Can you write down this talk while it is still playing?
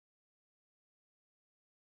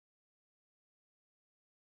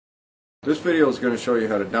This video is going to show you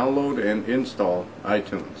how to download and install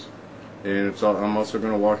iTunes, and I'm also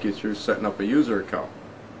going to walk you through setting up a user account,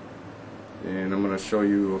 and I'm going to show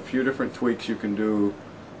you a few different tweaks you can do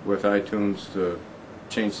with iTunes to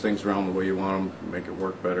change things around the way you want them, make it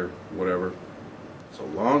work better, whatever. It's a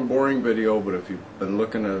long, boring video, but if you've been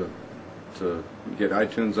looking to get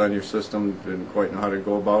iTunes on your system, didn't quite know how to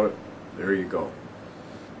go about it, there you go.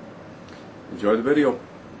 Enjoy the video.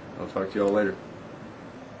 I'll talk to you all later.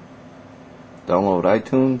 Download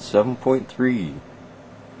iTunes 7.3.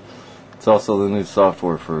 It's also the new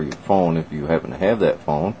software for your phone if you happen to have that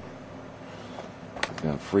phone. It's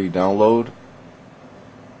got a free download.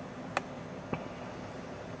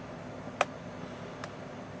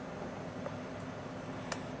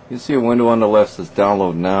 You see a window on the left that says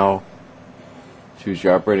download now. Choose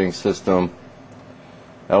your operating system.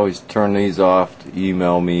 I always turn these off to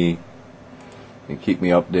email me and keep me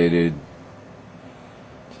updated,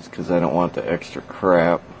 because I don't want the extra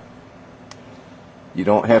crap. You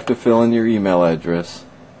don't have to fill in your email address.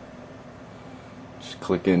 Just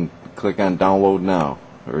click on download now,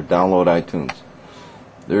 or download iTunes.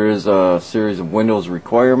 There is a series of Windows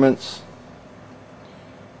requirements.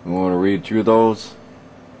 We want to read through those.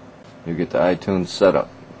 You get the iTunes setup.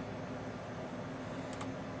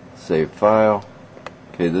 Save file.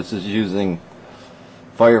 Okay, this is using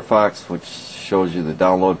Firefox, which shows you the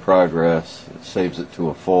download progress. It saves it to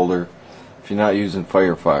a folder. If you're not using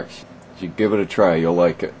Firefox, you give it a try, you'll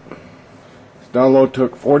like it. This download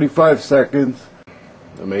took 45 seconds.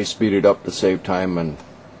 I may speed it up to save time and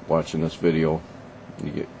watching this video.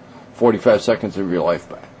 You get 45 seconds of your life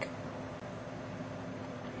back.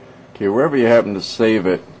 Okay, wherever you happen to save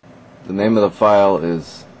it, the name of the file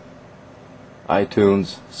is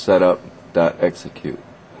iTunes setup.execute.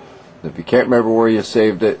 If you can't remember where you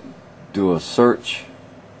saved it, do a search,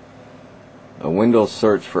 a Windows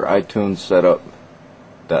search for iTunes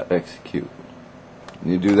setup.execute.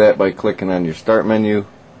 You do that by clicking on your start menu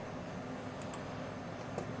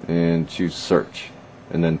and choose search,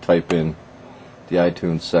 and then type in the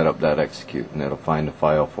iTunes setup.execute, and it'll find a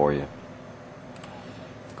file for you.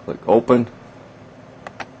 Click open,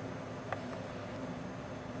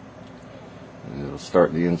 and it'll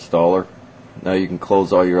start the installer. Now you can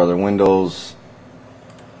close all your other windows.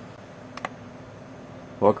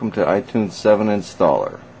 Welcome to iTunes 7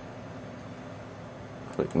 installer.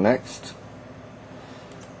 Click next.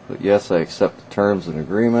 Click yes, I accept the terms and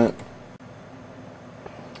agreement.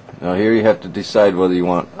 Now here you have to decide whether you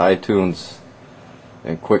want iTunes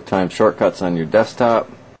and QuickTime shortcuts on your desktop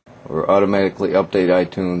or automatically update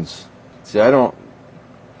iTunes. See,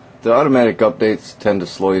 the automatic updates tend to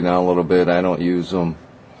slow you down a little bit. I don't use them.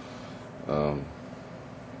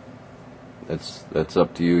 That's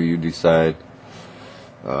up to you. You decide.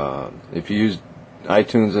 If you use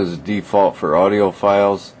iTunes as a default for audio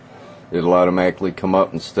files, it'll automatically come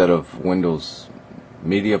up instead of Windows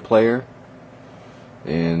Media Player,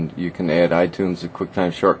 and you can add iTunes and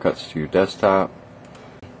QuickTime shortcuts to your desktop.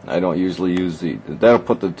 I don't usually use that'll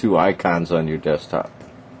put the two icons on your desktop.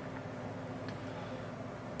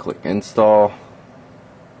 Click install.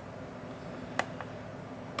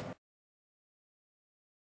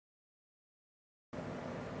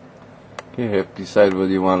 Okay, you have to decide whether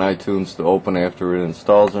you want iTunes to open after it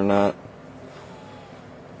installs or not.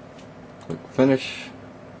 Click finish.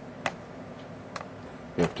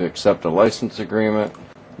 You have to accept a license agreement.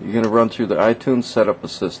 You're going to run through the iTunes Setup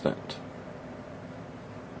Assistant.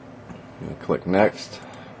 Click next.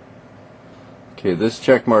 Okay, this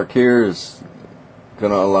check mark here is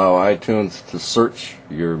going to allow iTunes to search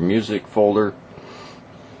your music folder,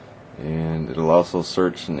 and it'll also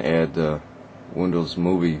search and add Windows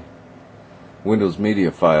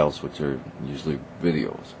Media files, which are usually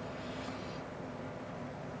videos.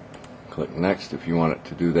 Click next if you want it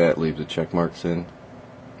to do that. Leave the check marks in.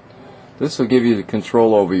 This will give you the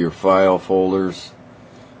control over your file folders.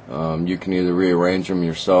 You can either rearrange them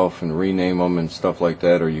yourself and rename them and stuff like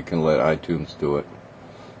that, or you can let iTunes do it.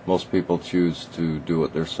 Most people choose to do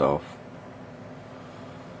it themselves.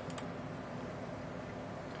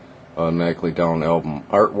 Automatically down album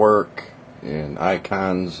artwork and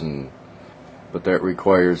icons, but that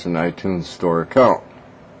requires an iTunes Store account,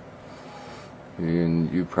 and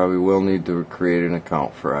you probably will need to create an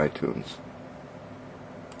account for iTunes.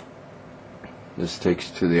 This takes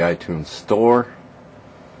you to the iTunes Store,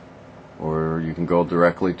 or you can go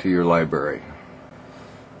directly to your library.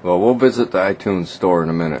 Well, we'll visit the iTunes Store in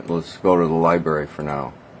a minute. Let's go to the library for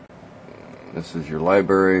now. This is your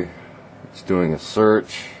library. It's doing a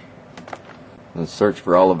search. Let's search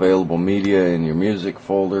for all available media in your music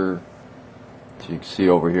folder. As you can see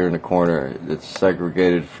over here in the corner, it's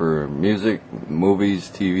segregated for music, movies,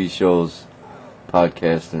 TV shows,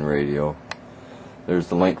 podcast, and radio. There's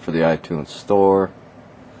the link for the iTunes store,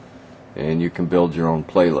 and you can build your own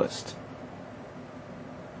playlist.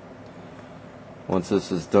 Once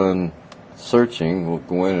this is done searching, we'll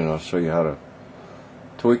go in and I'll show you how to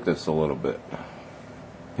tweak this a little bit.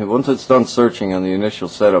 And once it's done searching on the initial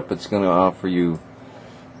setup, it's going to offer you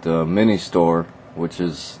the mini store, which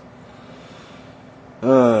is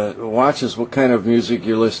watches what kind of music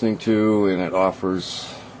you're listening to, and it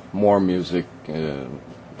offers more music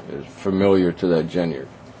familiar to that genre.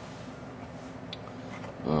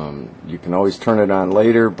 You can always turn it on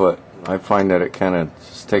later, but I find that it kind of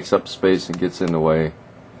just takes up space and gets in the way,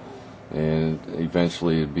 and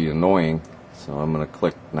eventually it'd be annoying. So I'm going to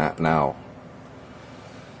click Not Now,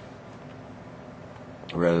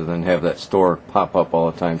 rather than have that store pop up all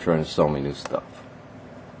the time trying to sell me new stuff.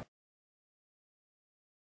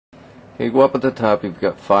 Okay, go up at the top, you've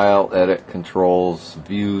got File, Edit, Controls,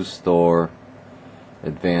 View, Store,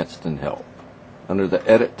 Advanced, and Help. Under the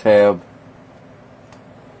Edit tab,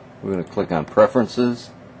 we're going to click on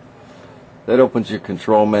Preferences. That opens your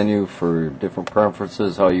control menu for different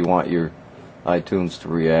preferences, how you want your iTunes to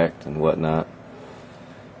react and whatnot.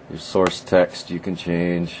 Your source text you can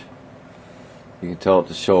change. You can tell it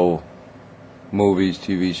to show movies,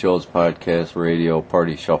 TV shows, podcasts, radio,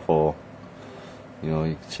 party shuffle. You know,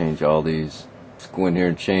 you can change all these. Just go in here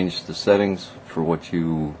and change the settings for what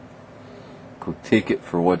you critique it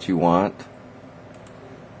for what you want.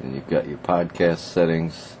 And you've got your podcast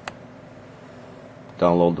settings.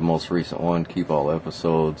 Download the most recent one, keep all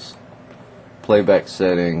episodes. Playback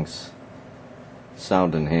settings,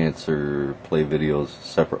 sound enhancer, play videos,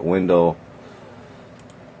 separate window.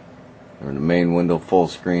 Or in the main window, full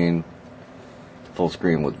screen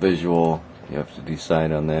with visual. You have to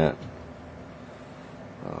decide on that.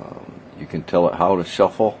 You can tell it how to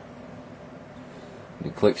shuffle.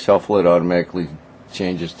 When you click shuffle, it automatically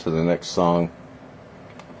changes to the next song.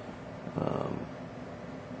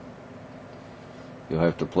 You'll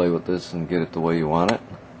have to play with this and get it the way you want it.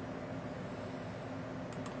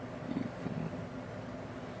 You can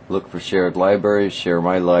look for shared libraries, share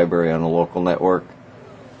my library on a local network.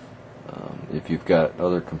 If you've got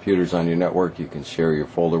other computers on your network, you can share your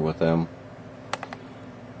folder with them.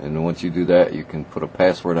 And once you do that, you can put a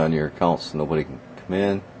password on your account so nobody can come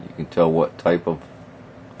in. You can tell what type of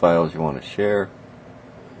files you want to share.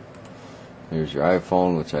 Here's your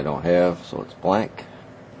iPhone, which I don't have, so it's blank.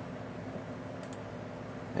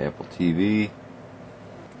 Apple TV.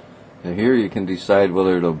 And here you can decide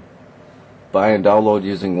whether to buy and download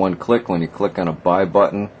using one click. When you click on a buy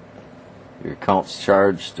button, your account's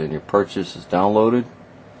charged and your purchase is downloaded,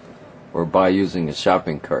 or buy using a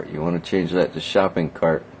shopping cart. You want to change that to shopping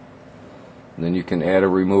cart. And then you can add or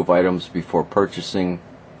remove items before purchasing.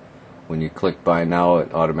 When you click buy now,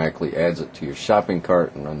 it automatically adds it to your shopping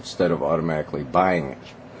cart, and instead of automatically buying it.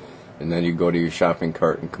 And then you go to your shopping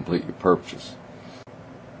cart and complete your purchase.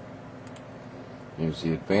 Here's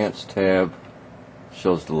the Advanced tab.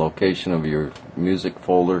 Shows the location of your music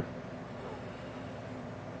folder.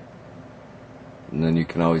 And then you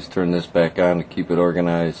can always turn this back on to keep it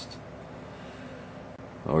organized.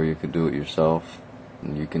 Or you can do it yourself.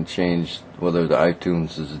 And you can change whether the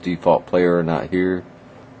iTunes is a default player or not here.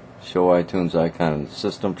 Show iTunes icon in the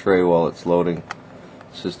system tray while it's loading.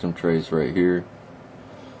 System tray is right here.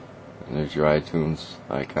 And there's your iTunes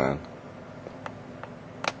icon.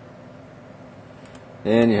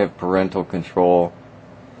 And you have parental control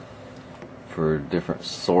for different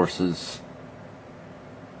sources.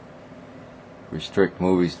 Restrict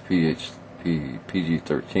movies to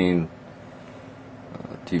PG-13.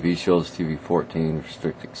 TV shows, TV-14.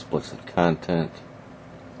 Restrict explicit content.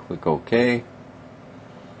 Click OK.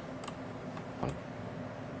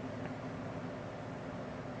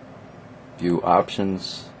 View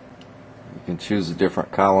options. You can choose the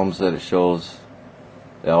different columns that it shows.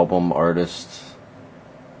 The album, artist,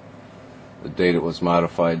 the date it was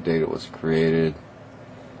modified, date it was created.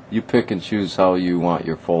 You pick and choose how you want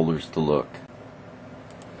your folders to look.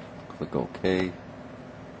 Click OK.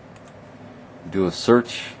 Do a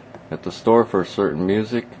search at the store for certain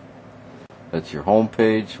music. That's your home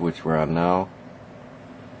page, which we're on now.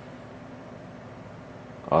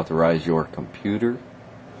 Authorize your computer.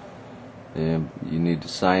 And you need to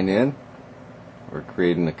sign in or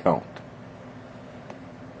create an account.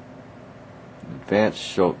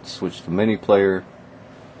 Advanced, switch to mini player.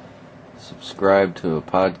 Subscribe to a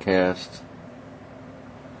podcast.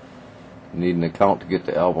 You need an account to get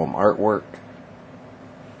the album artwork.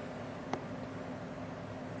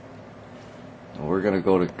 we're going to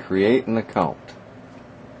go to create an account.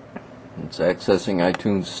 It's accessing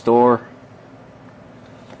iTunes Store.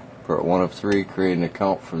 Part 1 of 3, create an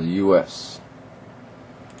account for the US.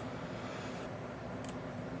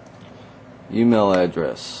 Email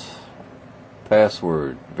address,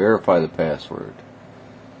 password, verify the password.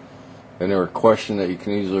 Enter a question that you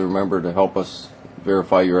can easily remember to help us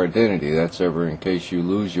verify your identity. That's ever in case you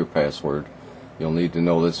lose your password. You'll need to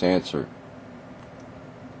know this answer.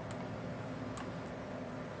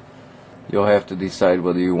 You'll have to decide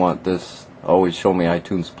whether you want this. Always show me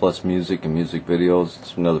iTunes Plus music and music videos.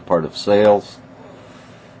 It's another part of sales.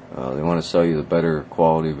 They want to sell you the better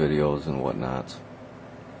quality videos and whatnot.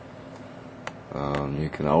 You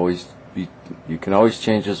can always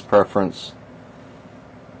change this preference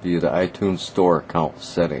via the iTunes Store account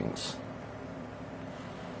settings.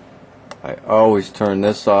 I always turn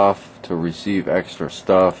this off to receive extra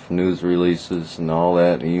stuff, news releases and all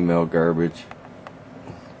that, email garbage.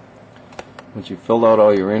 Once you've filled out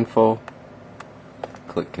all your info,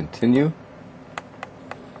 click continue.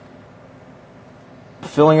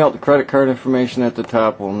 Filling out the credit card information at the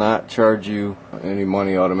top will not charge you any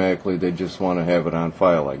money automatically. They just want to have it on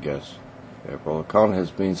file, I guess. The Apple account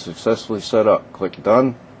has been successfully set up. Click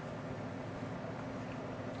done.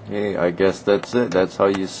 Okay, I guess that's it. That's how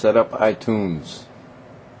you set up iTunes.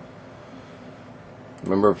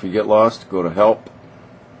 Remember, if you get lost, go to help.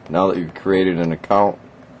 Now that you've created an account,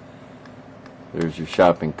 there's your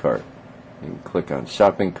shopping cart. You can click on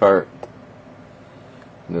shopping cart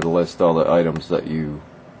and it'll list all the items that you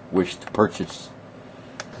wish to purchase.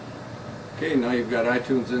 Okay, now you've got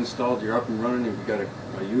iTunes installed, you're up and running, you've got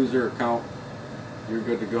a user account, you're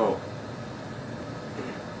good to go.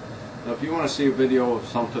 Now if you want to see a video of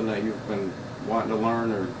something that you've been wanting to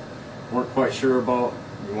learn or weren't quite sure about,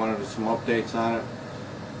 you wanted some updates on it,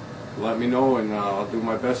 let me know and I'll do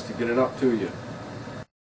my best to get it up to you.